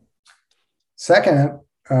 Second,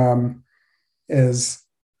 is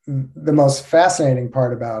the most fascinating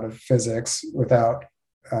part about physics, without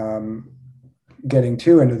getting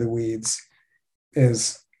too into the weeds,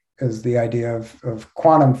 is the idea of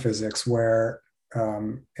quantum physics, where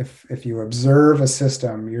if you observe a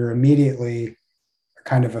system, you're immediately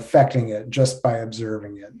kind of affecting it just by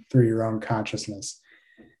observing it through your own consciousness.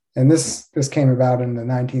 And this came about in the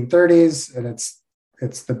 1930s, and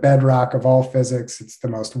it's the bedrock of all physics. It's the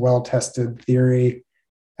most well-tested theory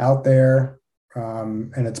out there,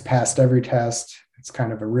 and it's passed every test. It's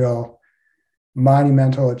kind of a real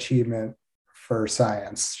monumental achievement for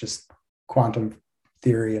science, just quantum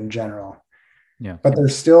theory in general. Yeah. But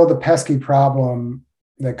there's still the pesky problem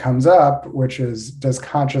that comes up, which is, does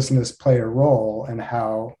consciousness play a role in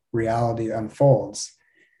how reality unfolds?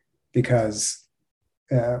 Because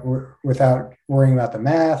without worrying about the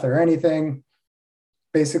math or anything,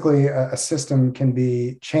 basically a system can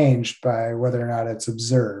be changed by whether or not it's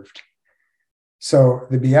observed. So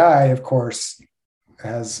the BI, of course,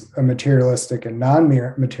 has a materialistic and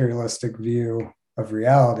non-materialistic view of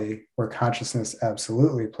reality, where consciousness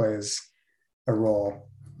absolutely plays a role.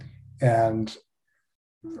 And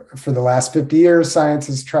for the last 50 years, science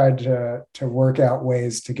has tried to work out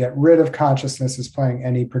ways to get rid of consciousness as playing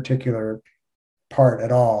any particular part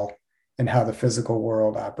at all in how the physical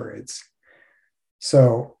world operates.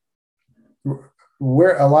 So a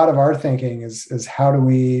lot of our thinking is how do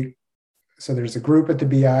we, so there's a group at the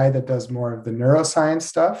BI that does more of the neuroscience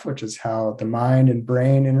stuff, which is how the mind and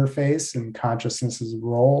brain interface and consciousness's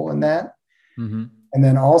role in that. Mm-hmm. And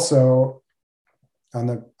then also on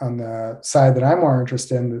the side that I'm more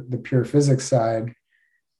interested in, the pure physics side,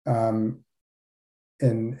 in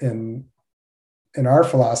in our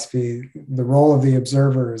philosophy, the role of the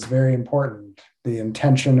observer is very important. The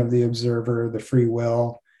intention of the observer, the free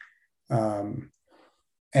will,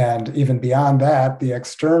 and even beyond that, the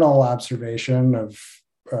external observation of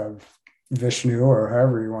Vishnu, or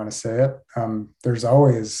however you want to say it. There's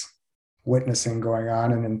always witnessing going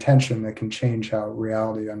on, and intention that can change how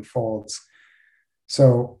reality unfolds.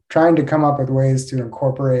 So trying to come up with ways to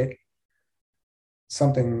incorporate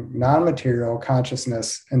something non-material,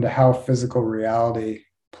 consciousness, into how physical reality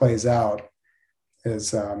plays out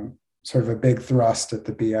is sort of a big thrust at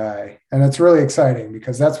the BI. And it's really exciting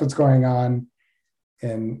because that's what's going on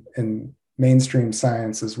in mainstream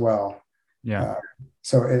science as well. Yeah.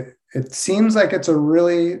 So it seems like it's a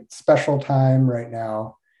really special time right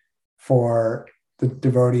now for the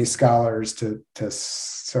devotee scholars to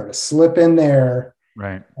sort of slip in there,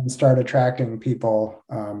 right, and start attracting people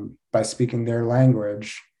by speaking their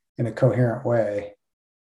language in a coherent way.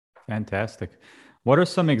 Fantastic. What are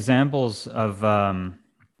some examples of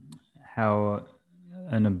how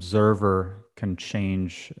an observer can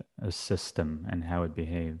change a system and how it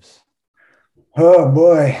behaves? Oh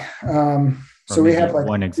boy. So we have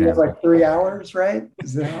one example. 3 hours, right?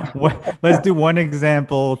 Is that Let's do one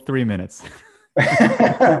example, 3 minutes.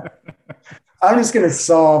 I'm just going to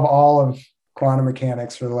solve all of quantum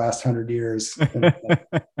mechanics for the last 100 years.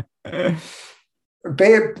 The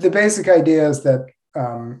basic idea is that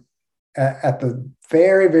at the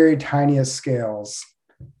very, very tiniest scales,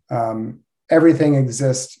 everything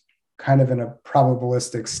exists kind of in a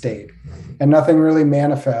probabilistic state, and nothing really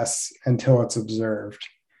manifests until it's observed.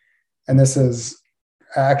 And this is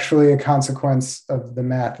actually a consequence of the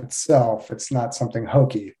math itself. It's not something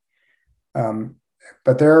hokey.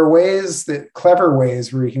 But there are clever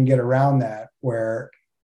ways where you can get around that, where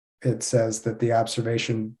it says that the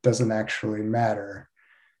observation doesn't actually matter.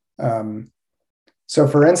 So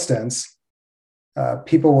for instance,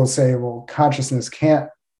 people will say, well, consciousness can't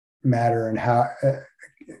matter and how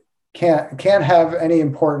can't have any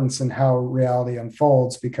importance in how reality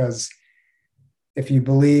unfolds, because if you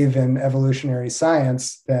believe in evolutionary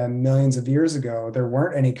science, then millions of years ago, there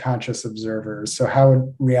weren't any conscious observers. So how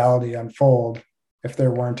would reality unfold if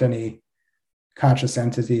there weren't any conscious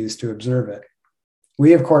entities to observe it?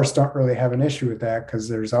 We, of course, don't really have an issue with that because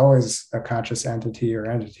there's always a conscious entity or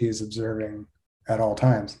entities observing at all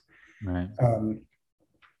times. Right.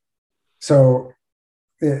 So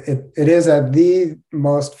it is at the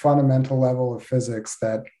most fundamental level of physics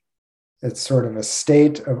that it's sort of a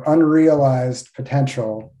state of unrealized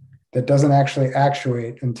potential that doesn't actually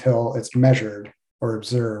actuate until it's measured or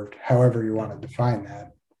observed, however you want to define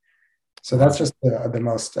that. So that's just at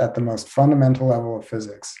the most fundamental level of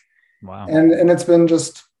physics. Wow. And it's been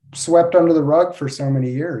just swept under the rug for so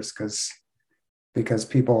many years because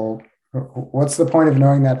people, what's the point of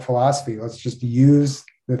knowing that philosophy? Let's just use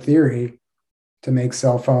the theory to make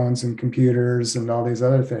cell phones and computers and all these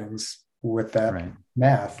other things with that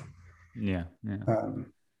math. Yeah.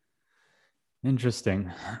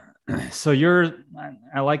 Interesting. So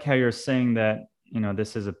I like how you're saying that,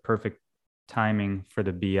 this is a perfect timing for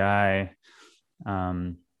the BI.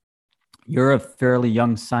 You're a fairly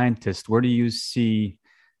young scientist. Where do you see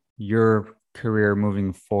your career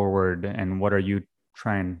moving forward, and what are you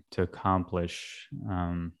trying to accomplish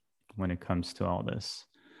when it comes to all this?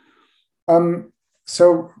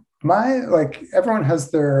 So everyone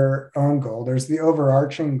has their own goal. There's the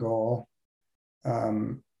overarching goal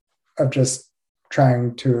of just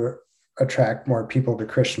trying to attract more people to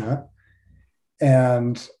Krishna.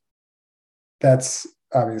 And that's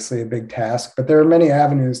obviously a big task, but there are many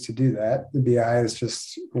avenues to do that. The BI is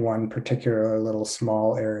just one particular little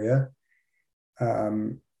small area.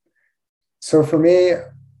 So for me,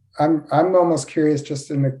 I'm almost curious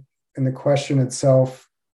just in the question itself,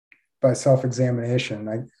 by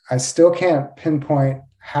self-examination. I still can't pinpoint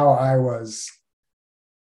how I was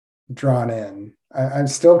drawn in. I'm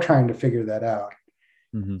still trying to figure that out.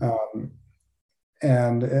 Mm-hmm.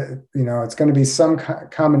 And it's going to be some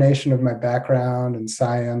combination of my background and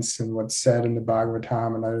science and what's said in the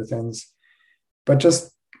Bhagavatam and other things. But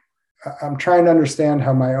just I'm trying to understand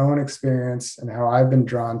how my own experience and how I've been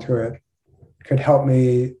drawn to it could help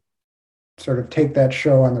me sort of take that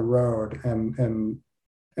show on the road and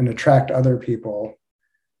attract other people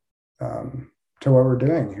to what we're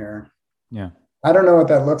doing here. Yeah. I don't know what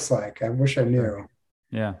that looks like. I wish I knew.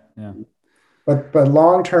 Yeah. But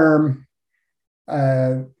long term,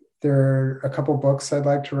 there are a couple books I'd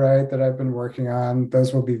like to write that I've been working on.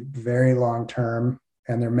 Those will be very long term,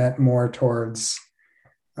 and they're meant more towards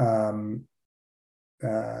to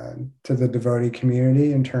the devotee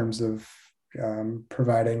community in terms of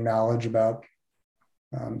providing knowledge about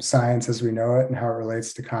science as we know it and how it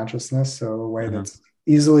relates to consciousness. So a way Uh-huh. that's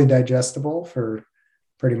easily digestible for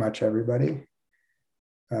pretty much everybody.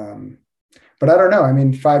 But I don't know. I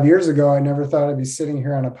mean, 5 years ago, I never thought I'd be sitting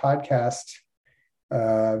here on a podcast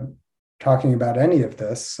talking about any of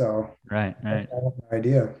this. So Right. I have no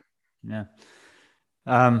idea. Yeah.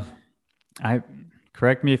 I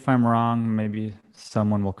correct me if I'm wrong. Maybe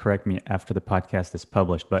someone will correct me after the podcast is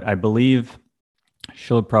published, but I believe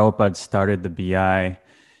Srila Prabhupada started the BI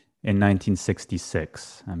in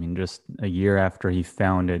 1966. I mean, just a year after he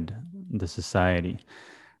founded the society.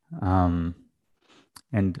 And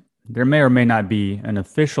there may or may not be an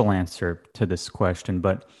official answer to this question,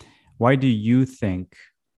 but why do you think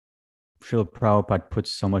Srila Prabhupada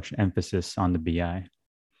puts so much emphasis on the BI?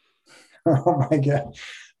 Oh my God.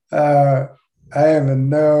 I have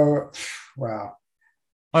wow.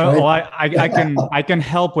 Well, I can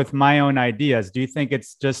help with my own ideas. Do you think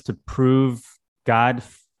it's just to prove God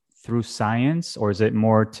through science, or is it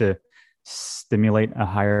more to stimulate a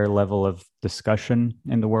higher level of discussion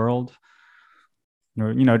in the world?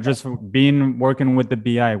 Or, just working with the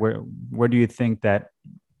BI, where do you think that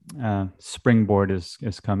springboard is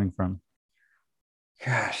coming from?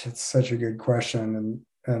 Gosh, it's such a good question,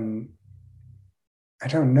 and I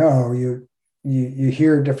don't know. You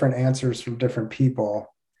hear different answers from different people,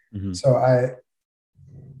 Mm-hmm. so I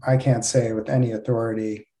can't say with any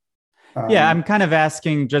authority. Yeah, I'm kind of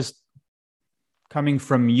asking, just coming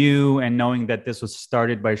from you and knowing that this was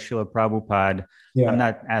started by Srila Prabhupada. Yeah. I'm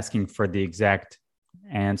not asking for the exact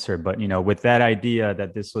answer, but with that idea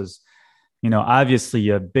that this was, obviously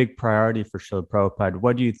a big priority for Srila Prabhupada,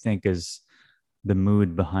 what do you think is the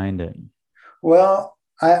mood behind it? Well,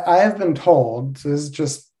 I have been told, this is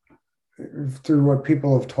just through what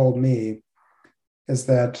people have told me, is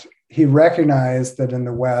that he recognized that in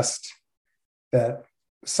the West, that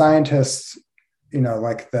scientists,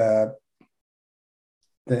 like the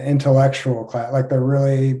intellectual class, like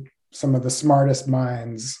some of the smartest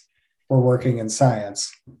minds were working in science,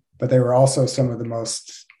 but they were also some of the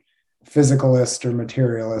most physicalist or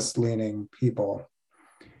materialist leaning people.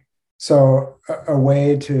 So a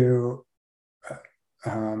way to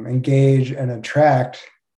engage and attract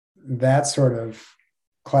that sort of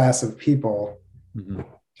class of people Mm-hmm.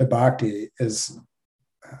 to bhakti is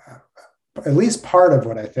at least part of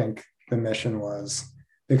what I think the mission was,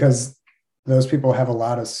 because those people have a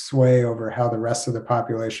lot of sway over how the rest of the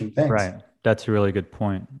population thinks. Right. That's a really good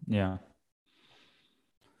point. Yeah.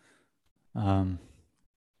 Now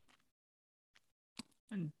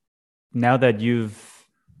that you're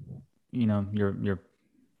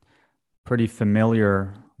pretty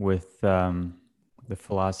familiar with the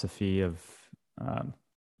philosophy of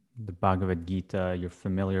the Bhagavad Gita, you're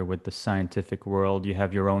familiar with the scientific world, you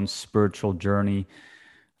have your own spiritual journey.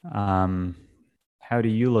 How do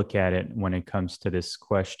you look at it when it comes to this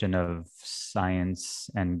question of science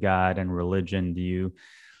and God and religion? Do you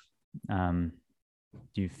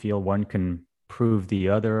feel one can prove the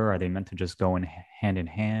other? Are they meant to just go in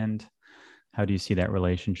hand? How do you see that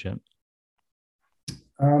relationship?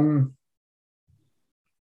 I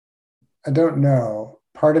don't know.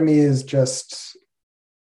 Part of me is just,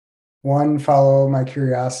 one, follow my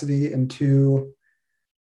curiosity, and two,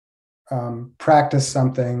 practice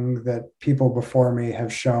something that people before me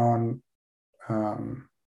have shown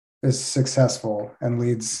is successful and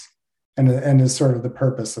leads and is sort of the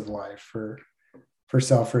purpose of life for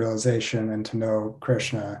self-realization and to know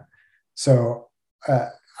Krishna. So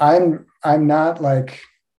I'm not like,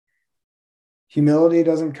 humility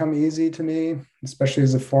doesn't come easy to me, especially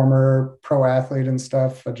as a former pro athlete and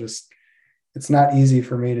stuff. It's not easy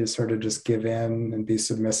for me to sort of just give in and be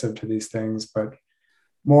submissive to these things, but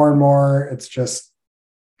more and more, it's just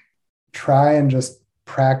try and just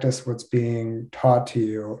practice what's being taught to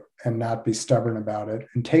you and not be stubborn about it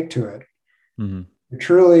and take to it. Mm-hmm. You're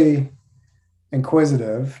truly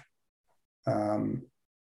inquisitive,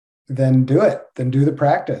 then do it. Then do the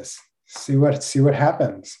practice. See what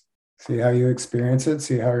happens. See how you experience it.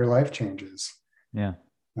 See how your life changes. Yeah.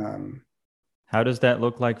 How does that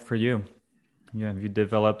look like for you? Have you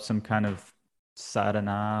developed some kind of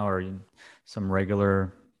sadhana or some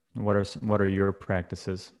regular? What are your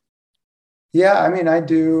practices? Yeah, I mean, I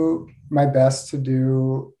do my best to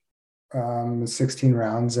do 16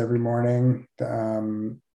 rounds every morning,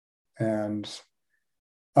 and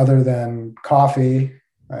other than coffee,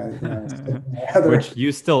 which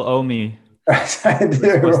you still owe me. I do.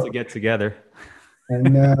 We're supposed to get together. I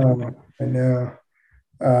know.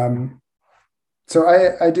 So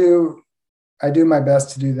I do my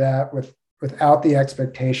best to do that without the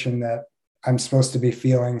expectation that I'm supposed to be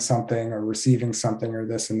feeling something or receiving something or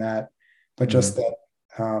this and that, but just that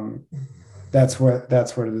um, that's what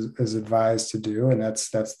is advised to do, and that's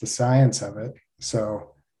the science of it.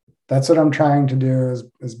 So that's what I'm trying to do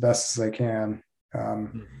as best as I can.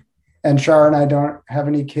 And Shar and I don't have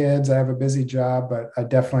any kids. I have a busy job, but I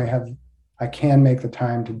can make the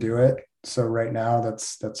time to do it. So right now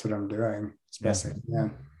that's what I'm doing as best I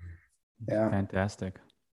can. Yeah. Fantastic.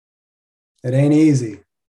 It ain't easy,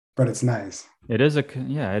 but it's nice. It is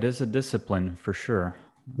a discipline for sure.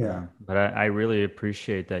 Yeah. But I really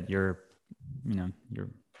appreciate that you're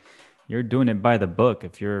doing it by the book.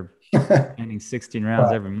 If you're training 16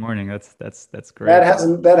 rounds every morning, that's great. That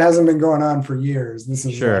hasn't been going on for years. This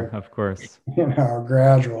is sure, of course.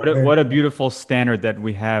 Gradual. What a beautiful standard that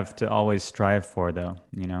we have to always strive for, though.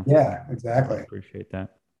 Yeah, exactly. I appreciate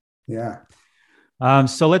that. Yeah.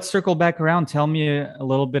 So let's circle back around. Tell me a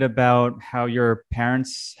little bit about how your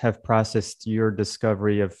parents have processed your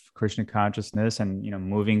discovery of Krishna consciousness and,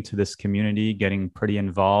 moving to this community, getting pretty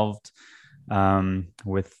involved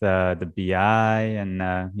with the BI and,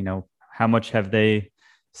 how much have they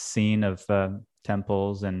seen of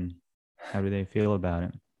temples and how do they feel about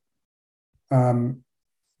it?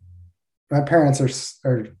 My parents are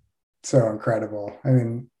so incredible. I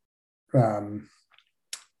mean,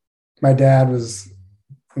 my dad was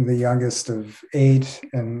the youngest of 8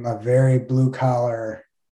 in a very blue collar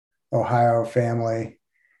Ohio family.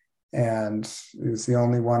 And he was the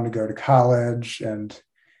only one to go to college. And,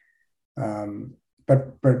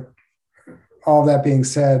 but all that being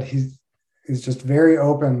said, he's just very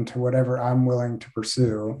open to whatever I'm willing to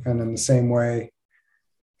pursue. And in the same way,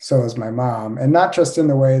 so is my mom. And not just in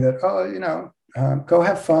the way that, go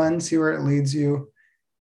have fun, see where it leads you.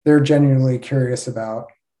 They're genuinely curious about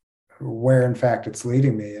where in fact it's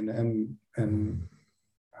leading me and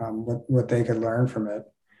what they could learn from it.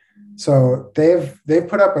 So they've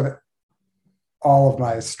put up with all of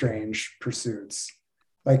my strange pursuits.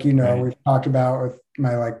 Like, Right. We've talked about with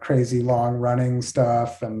my like crazy long running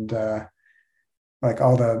stuff and like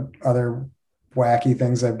all the other wacky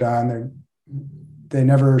things I've done. They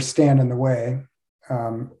never stand in the way.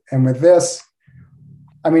 And with this,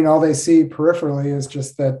 I mean, all they see peripherally is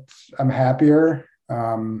just that I'm happier,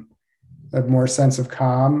 a more sense of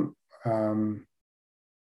calm. I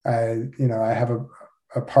have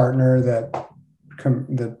a partner that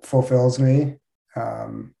fulfills me,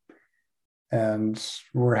 and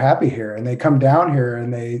we're happy here. And they come down here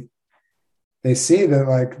and they see that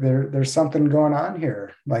like there's something going on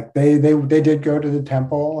here. Like they did go to the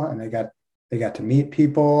temple and they got to meet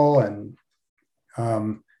people, and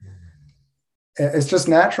it's just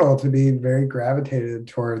natural to be very gravitated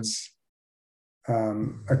towards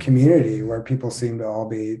a community where people seem to all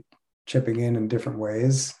be chipping in different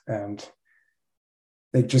ways. And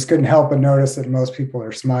they just couldn't help but notice that most people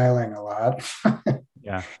are smiling a lot.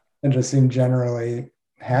 Yeah. And just seem generally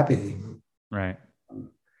happy. Right.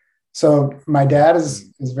 So my dad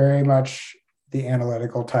is very much the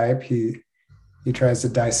analytical type. He tries to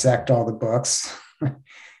dissect all the books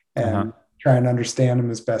and try and understand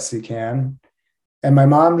them as best he can. And my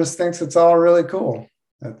mom just thinks it's all really cool.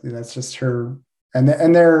 That's just her. And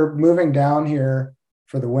they're moving down here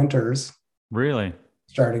for the winters. Really?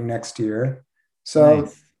 Starting next year. So,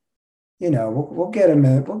 nice. We'll get him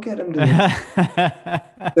in. We'll get him to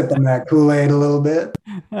sip on that Kool-Aid a little bit.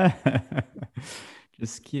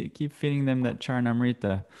 Just keep feeding them that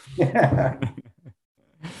Charnamrita. Yeah.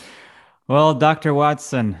 Well, Dr.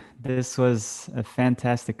 Watson, this was a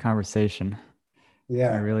fantastic conversation.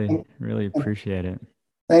 Yeah. I really appreciate it.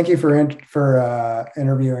 Thank you for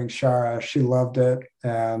interviewing Shara. She loved it.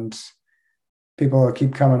 And people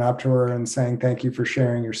keep coming up to her and saying, thank you for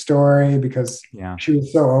sharing your story, because she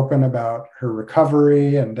was so open about her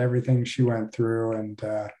recovery and everything she went through. And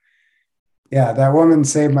that woman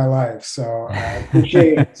saved my life. So I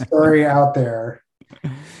appreciate the story out there.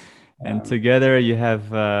 And together you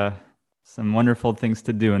have some wonderful things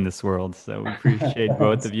to do in this world. So we appreciate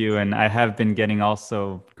both of you. And I have been getting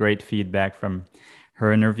also great feedback from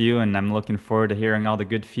her interview, and I'm looking forward to hearing all the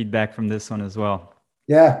good feedback from this one as well.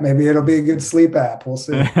 Yeah, maybe it'll be a good sleep app. We'll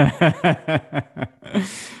see. All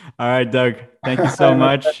right, Doug. Thank you so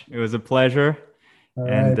much. It was a pleasure.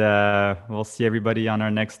 And we'll see everybody on our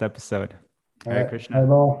next episode. All right, Krishna. Hare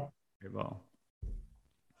Bol. Hare Bol.